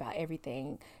saying that about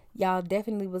everything. Y'all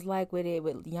definitely was like with it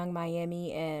with Young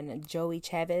Miami and Joey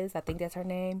Chavez. I think that's her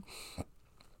name.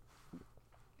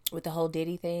 With the whole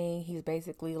Diddy thing, he's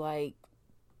basically like,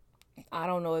 I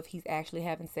don't know if he's actually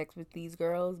having sex with these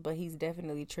girls, but he's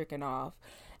definitely tricking off.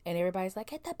 And everybody's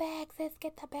like, get the bag, sis,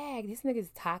 get the bag. This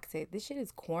nigga's toxic. This shit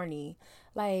is corny.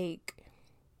 Like,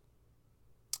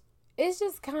 it's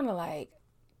just kind of like,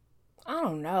 I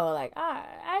don't know. Like, I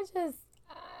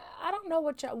don't know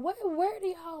where do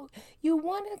y'all, you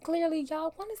want to clearly,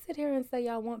 y'all want to sit here and say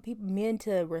y'all want men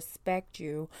to respect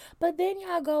you, but then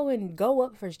y'all go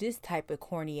up for this type of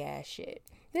corny ass shit.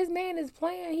 This man is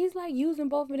playing, he's like using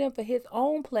both of them for his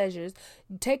own pleasures,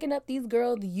 taking up these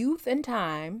girls' youth and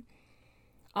time,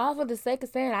 all for the sake of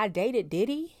saying, I dated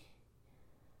Diddy,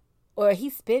 or he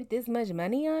spent this much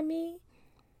money on me.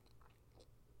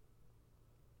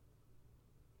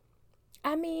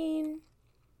 I mean,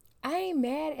 I ain't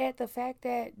mad at the fact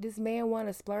that this man want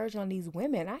to splurge on these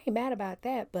women. I ain't mad about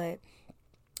that, but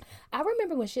I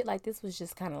remember when shit like this was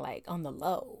just kind of like on the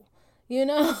low, you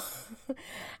know?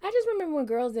 I just remember when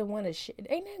girls didn't want to share.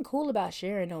 Ain't nothing cool about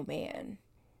sharing no man.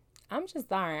 I'm just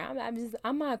sorry.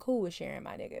 I'm not cool with sharing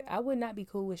my nigga. I would not be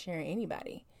cool with sharing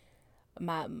anybody.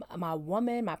 My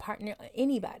woman, my partner,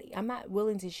 anybody. I'm not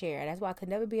willing to share. That's why I could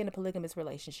never be in a polygamous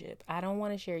relationship. I don't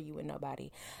want to share you with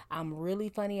nobody. I'm really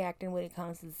funny acting when it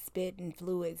comes to spit and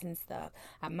fluids and stuff.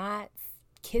 I'm not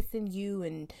kissing you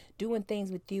and doing things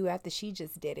with you after she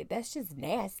just did it. That's just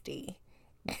nasty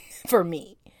for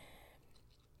me.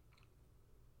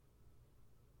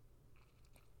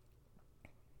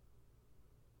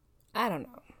 I don't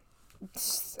know.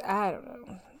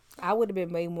 I would have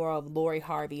been way more of Lori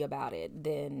Harvey about it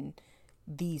than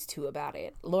these two about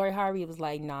it. Lori Harvey was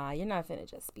like, nah, you're not finna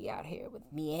just be out here with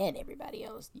me and everybody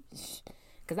else.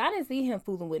 Because I didn't see him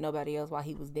fooling with nobody else while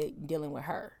he was dealing with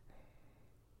her.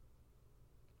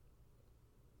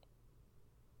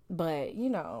 But,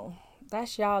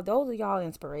 that's y'all. Those are y'all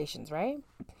inspirations, right?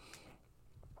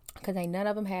 Because ain't none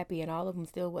of them happy and all of them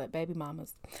still what? Baby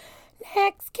mamas.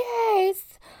 Next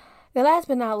case. The last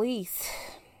but not least.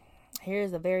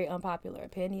 Here's a very unpopular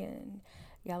opinion.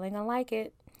 Y'all ain't gonna like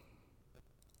it.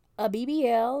 A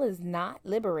BBL is not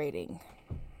liberating.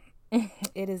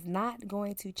 It is not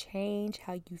going to change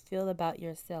how you feel about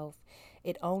yourself.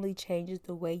 It only changes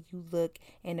the way you look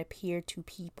and appear to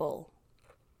people.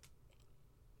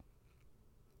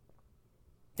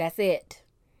 That's it.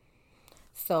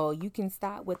 So you can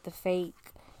stop with the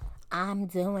fake, I'm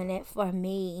doing it for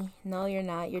me. No, you're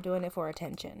not. You're doing it for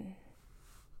attention.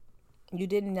 You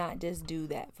did not just do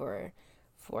that for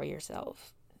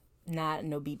yourself. Not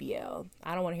no BBL.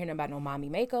 I don't want to hear nothing about no mommy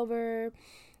makeover.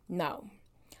 No.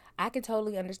 I could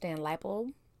totally understand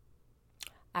lipo.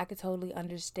 I could totally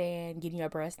understand getting your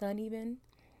breasts done even.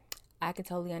 I could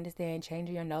totally understand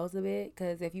changing your nose a bit.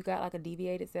 Because if you got like a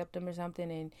deviated septum or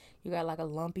something and you got like a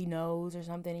lumpy nose or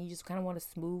something and you just kind of want a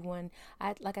smooth one.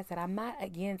 Like I said, I'm not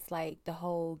against like the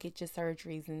whole get your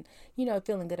surgeries and,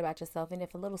 feeling good about yourself. And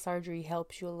if a little surgery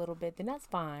helps you a little bit, then that's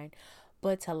fine.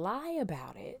 But to lie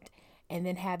about it and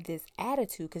then have this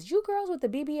attitude, because you girls with the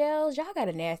BBLs, y'all got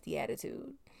a nasty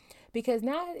attitude. Because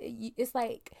now it's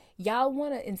like y'all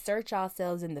want to insert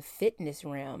yourselves in the fitness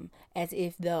realm as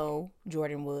if though,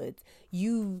 Jordyn Woods,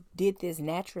 you did this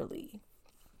naturally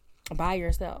by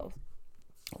yourself.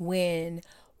 When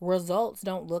results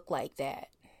don't look like that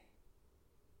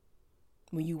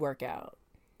when you work out.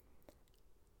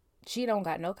 She don't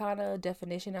got no kind of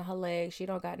definition in her legs. She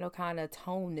don't got no kind of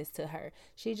toneness to her.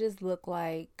 She just look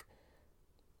like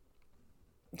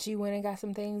she went and got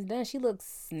some things done. She looks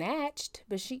snatched,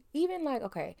 but she even like,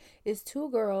 okay, it's two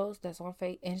girls that's on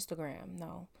Instagram.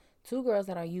 No, two girls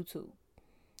that are on YouTube.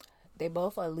 They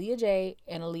both are Aaliyah J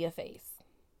and Aaliyah Face.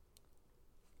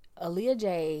 Aaliyah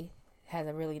J has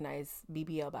a really nice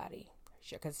BBL body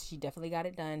because she definitely got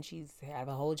it done. She's have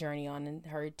a whole journey on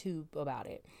her tube about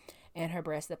it. And her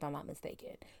breast, if I'm not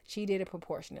mistaken. She did it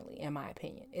proportionately, in my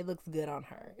opinion. It looks good on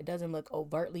her. It doesn't look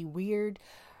overtly weird.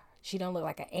 She don't look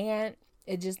like an ant.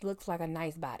 It just looks like a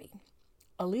nice body.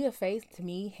 Aaliyah Face, to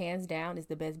me, hands down, is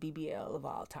the best BBL of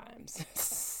all times.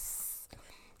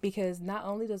 Because not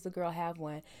only does the girl have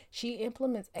one, she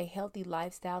implements a healthy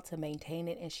lifestyle to maintain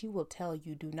it. And she will tell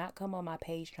you, do not come on my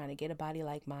page trying to get a body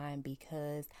like mine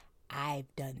because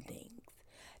I've done things.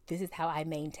 This is how I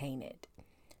maintain it.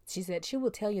 She said she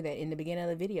will tell you that in the beginning of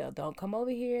the video. Don't come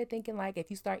over here thinking like if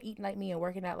you start eating like me and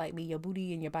working out like me, your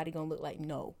booty and your body gonna look like,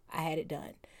 no, I had it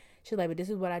done. She's like, but this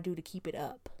is what I do to keep it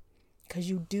up. Because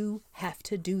you do have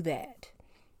to do that.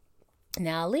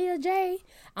 Now, Leah J,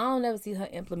 I don't ever see her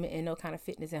implementing no kind of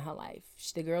fitness in her life.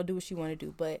 The girl do what she want to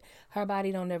do, but her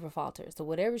body don't never falter. So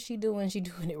whatever she doing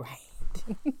it right.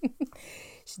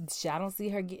 I don't see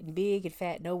her getting big and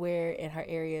fat nowhere in her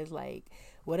areas. Like,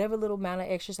 whatever little amount of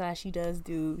exercise she does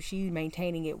do, she's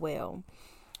maintaining it well.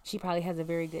 She probably has a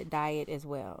very good diet as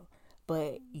well.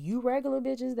 But you regular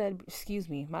bitches that, excuse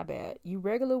me, my bad. You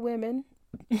regular women,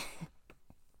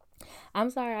 I'm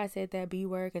sorry I said that B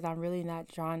word because I'm really not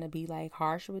trying to be like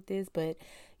harsh with this, but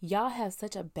y'all have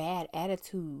such a bad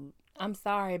attitude. I'm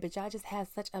sorry, but y'all just have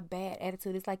such a bad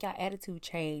attitude. It's like y'all attitude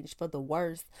changed for the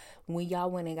worse when y'all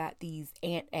went and got these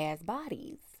ant ass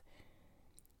bodies.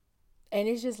 And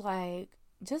it's just like,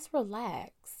 just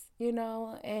relax,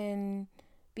 and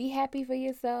be happy for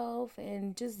yourself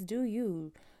and just do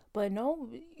you. But no,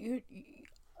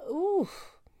 ooh,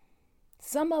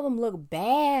 some of them look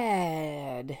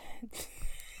bad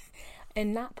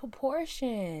and not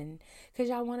proportion because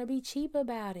y'all want to be cheap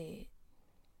about it.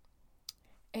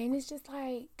 And it's just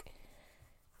like,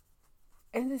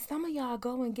 and then some of y'all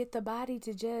go and get the body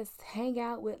to just hang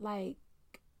out with like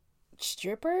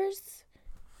strippers.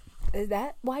 Is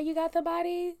that why you got the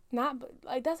body? Not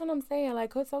like, that's what I'm saying.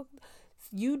 Like, so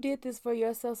you did this for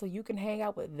yourself so you can hang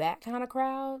out with that kind of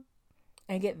crowd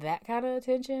and get that kind of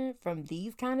attention from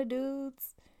these kind of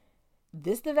dudes.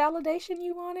 This the validation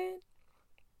you wanted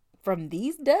from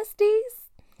these dusties?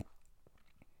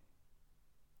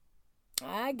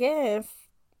 I guess.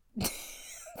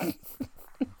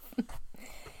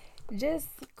 Just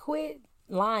quit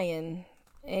lying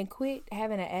and quit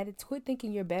having an attitude. Quit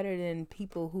thinking you're better than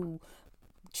people who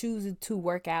choose to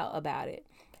work out about it.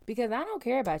 Because I don't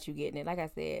care about you getting it, like I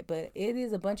said, but it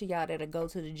is a bunch of y'all that'll go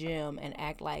to the gym and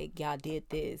act like y'all did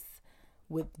this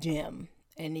with gym.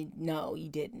 And no, you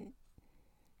didn't.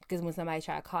 Because when somebody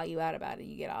try to call you out about it,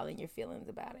 you get all in your feelings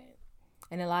about it.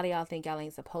 And a lot of y'all think y'all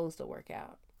ain't supposed to work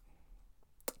out.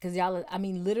 Because y'all, I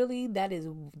mean, literally, that is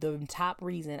the top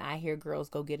reason I hear girls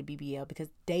go get a BBL. Because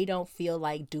they don't feel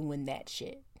like doing that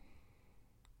shit.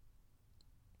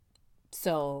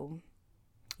 So,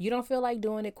 you don't feel like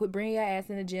doing it, quit bringing your ass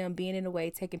in the gym, being in the way,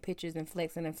 taking pictures and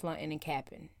flexing and flaunting and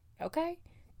capping. Okay?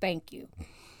 Thank you.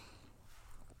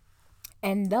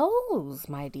 And those,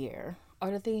 my dear,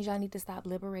 are the things y'all need to stop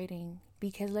liberating.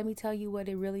 Because let me tell you what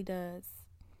it really does.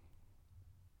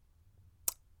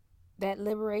 That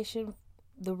liberation,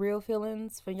 the real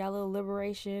feelings from y'all little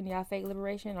liberation, y'all fake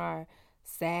liberation are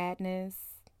sadness,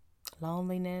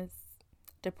 loneliness,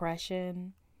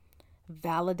 depression,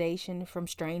 validation from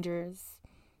strangers.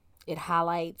 It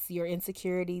highlights your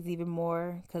insecurities even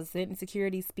more because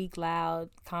insecurities speak loud.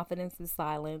 Confidence is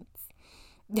silence.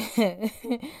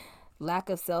 Lack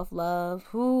of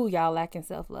self-love. Ooh, y'all lacking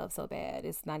self-love so bad.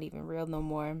 It's not even real no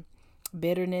more.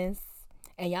 Bitterness.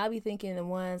 And y'all be thinking the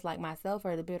ones like myself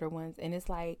are the bitter ones. And it's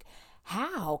like,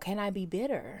 how can I be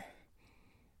bitter?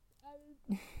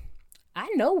 I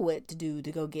know what to do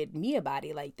to go get me a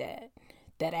body like that.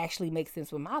 That actually makes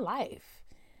sense with my life.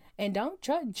 And don't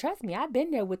trust me, I've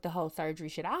been there with the whole surgery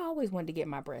shit. I always wanted to get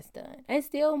my breasts done. And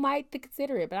still might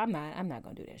consider it, but I'm not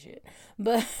gonna do that shit.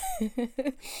 But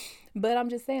but I'm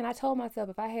just saying, I told myself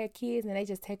if I had kids and they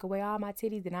just take away all my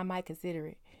titties, then I might consider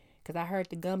it. Because I heard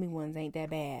the gummy ones ain't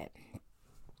that bad.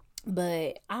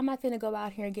 But I'm not finna go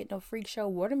out here and get no freak show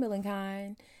watermelon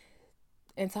kind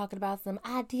and talking about some,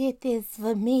 I did this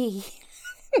for me.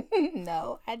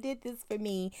 No, I did this for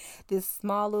me. This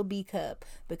small little B cup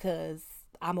because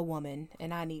I'm a woman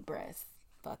and I need breasts.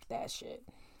 Fuck that shit.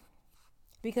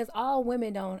 Because all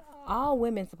women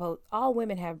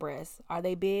have breasts. Are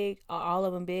they big? Are all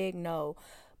of them big? No.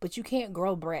 But you can't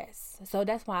grow breasts. So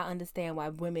that's why I understand why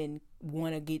women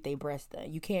want to get their breasts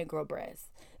done. You can't grow breasts.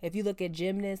 If you look at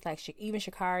gymnasts, like even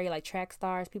Sha'Carri, like track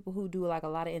stars, people who do like a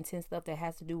lot of intense stuff that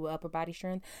has to do with upper body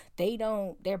strength,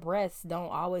 their breasts don't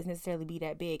always necessarily be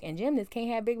that big. And gymnasts can't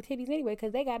have big titties anyway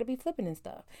because they got to be flipping and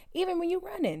stuff. Even when you're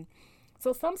running.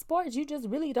 So some sports you just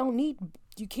really don't need,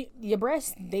 your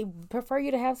breasts, they prefer you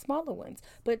to have smaller ones.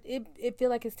 But it feel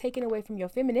like it's taken away from your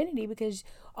femininity because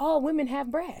all women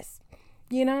have breasts.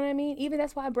 You know what I mean? Even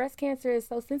that's why breast cancer is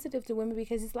so sensitive to women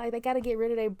because it's like they got to get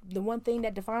rid of the one thing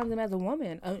that defines them as a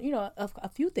woman. A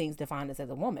few things define us as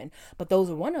a woman, but those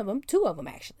are one of them, two of them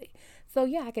actually. So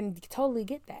yeah, I can totally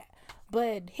get that.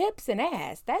 But hips and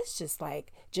ass, that's just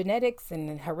like genetics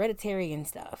and hereditary and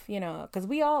stuff, because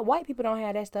white people don't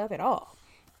have that stuff at all.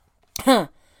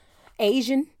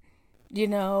 Asian,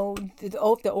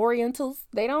 the Orientals,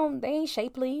 they ain't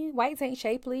shapely. Whites ain't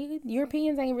shapely.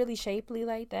 Europeans ain't really shapely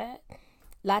like that.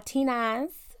 Latinas,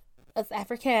 us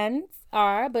Africans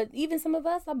are, but even some of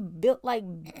us are built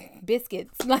like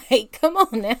biscuits. Like, come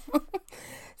on now.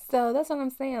 So that's what I'm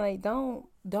saying. Like, don't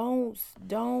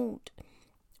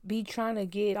be trying to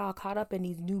get all caught up in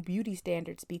these new beauty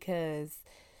standards because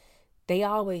they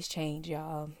always change,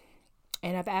 y'all.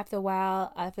 And if after a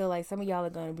while, I feel like some of y'all are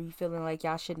going to be feeling like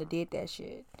y'all shouldn't have did that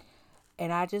shit.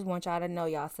 And I just want y'all to know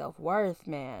y'all self-worth,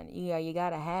 man. You got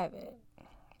to have it.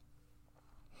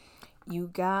 You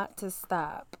got to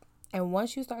stop. And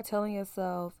once you start telling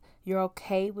yourself you're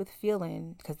okay with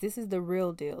feeling, because this is the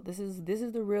real deal. This is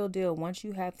the real deal. Once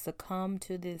you have succumbed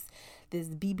to this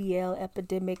BBL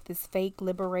epidemic, this fake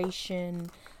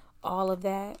liberation, all of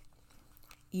that,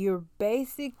 you're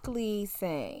basically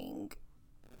saying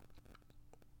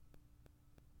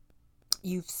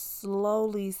you've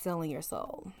slowly selling your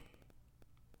soul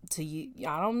to you.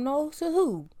 I don't know to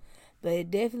who, but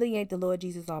it definitely ain't the Lord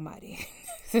Jesus Almighty.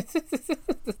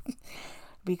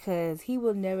 Because he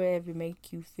will never ever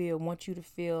want you to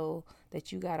feel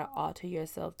that you got to alter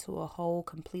yourself to a whole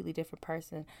completely different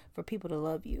person for people to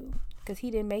love you. Because he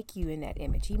didn't make you in that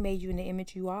image. He made you in the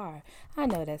image you are. I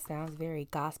know that sounds very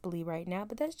gospel-y right now,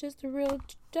 but that's just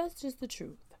the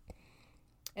truth.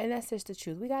 And that's just the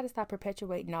truth. We got to stop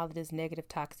perpetuating all of this negative,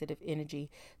 toxic energy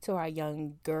to our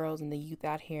young girls and the youth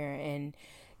out here, and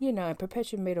and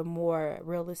perpetuate a more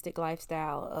realistic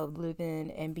lifestyle of living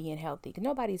and being healthy. 'Cause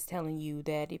nobody's telling you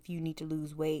that if you need to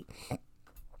lose weight,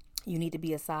 you need to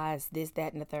be a size this,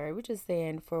 that, and the third. We're just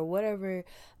saying for whatever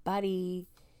body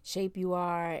shape you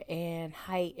are, and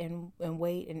height and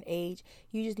weight and age,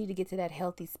 you just need to get to that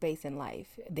healthy space in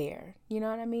life there. You know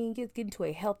what I mean? Get into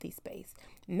a healthy space.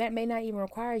 And that may not even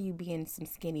require you being some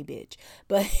skinny bitch,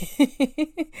 but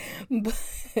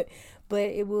but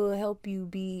it will help you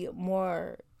be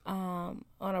more on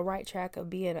a right track of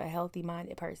being a healthy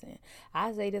minded person.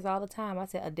 I say this all the time. I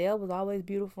said Adele was always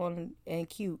beautiful and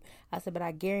cute. I said, but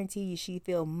I guarantee you she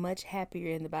feel much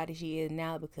happier in the body she is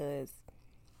now, because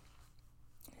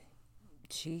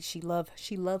she love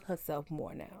herself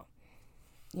more now.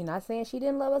 You're not saying she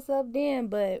didn't love herself then,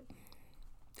 but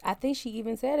I think she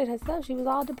even said it herself. She was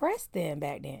all depressed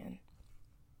back then.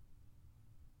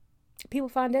 People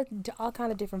find that all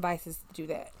kind of different vices to do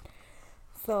that.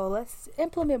 So let's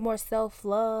implement more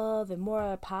self-love and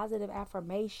more positive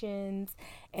affirmations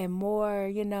and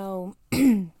more,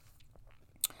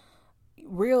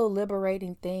 real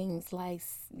liberating things like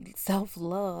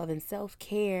self-love and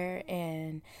self-care,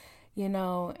 and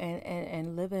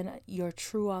and living your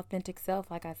true authentic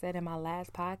self. Like I said in my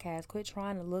last podcast, quit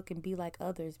trying to look and be like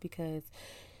others, because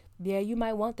you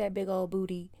might want that big old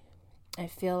booty and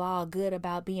feel all good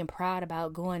about being proud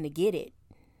about going to get it,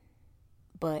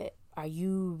 but are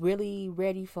you really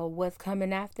ready for what's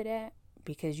coming after that?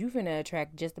 Because you're finna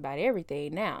attract just about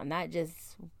everything now, not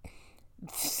just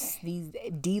these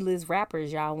D-list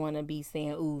rappers y'all want to be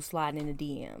saying, ooh, sliding in the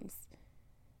DMs.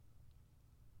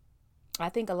 I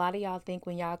think a lot of y'all think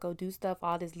when y'all go do stuff,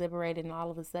 all this liberated, and all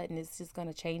of a sudden it's just going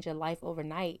to change your life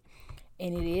overnight.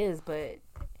 And it is, but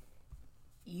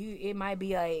it might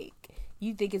be like,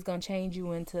 you think it's going to change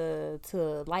you into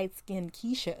light-skinned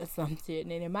Keisha or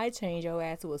something, and it might change your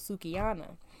ass to a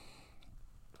Sukihana.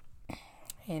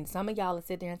 And some of y'all will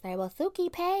sit there and say, well,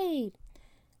 Suki paid.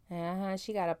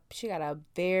 She got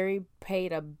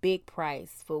paid a big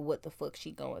price for what the fuck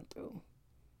she going through.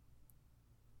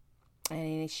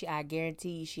 And I guarantee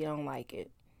you she don't like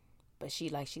it. But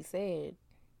like she said,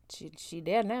 she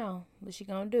there now. What she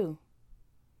gonna do?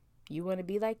 You want to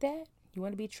be like that? You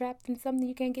want to be trapped in something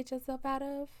you can't get yourself out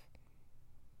of?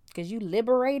 Because you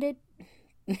liberated?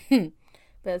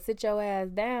 Better sit your ass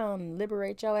down and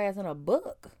liberate your ass in a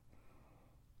book.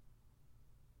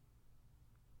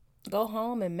 Go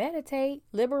home and meditate.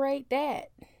 Liberate that.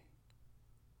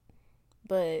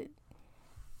 But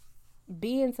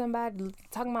being somebody,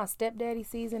 talking about stepdaddy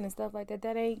season and stuff like that,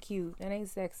 that ain't cute. That ain't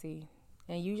sexy.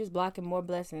 And you just blocking more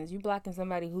blessings. You blocking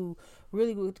somebody who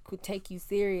really could take you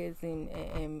serious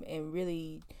and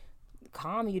really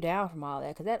calm you down from all that.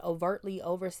 Because that overtly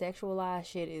over-sexualized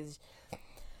shit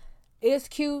it's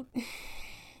cute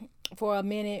for a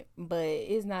minute, but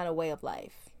it's not a way of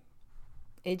life.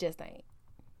 It just ain't.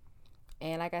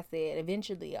 And like I said,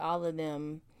 eventually all of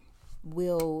them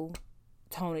will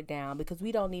tone it down, because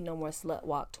we don't need no more slut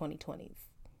walk 2020s.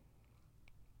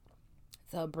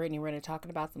 So Brittany Renner talking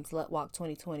about some slut walk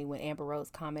 2020 when Amber Rose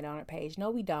commented on her page. No,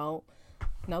 we don't.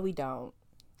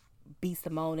 B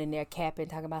Simone in there capping,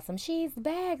 talking about some she's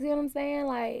bags. You know what I'm saying?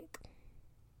 Like,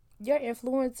 your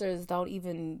influencers don't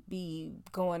even be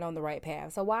going on the right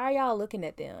path. So why are y'all looking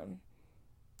at them?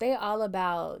 They all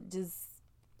about just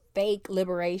fake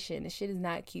liberation. This shit is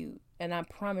not cute. And I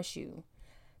promise you,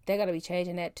 they're going to be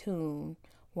changing that tune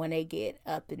when they get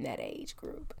up in that age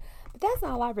group. But that's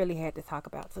all I really had to talk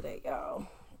about today, y'all.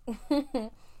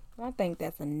 I think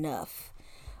that's enough.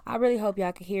 I really hope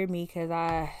y'all could hear me, because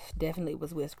I definitely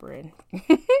was whispering.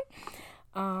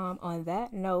 On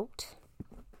that note,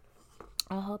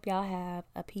 I hope y'all have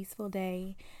a peaceful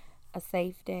day, a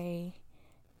safe day,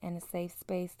 and a safe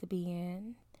space to be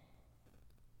in.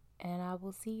 And I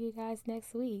will see you guys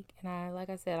next week. And like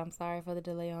I said, I'm sorry for the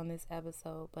delay on this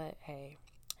episode, but hey,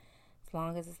 as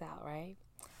long as it's out, right?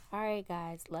 All right,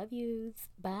 guys. Love yous.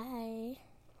 Bye.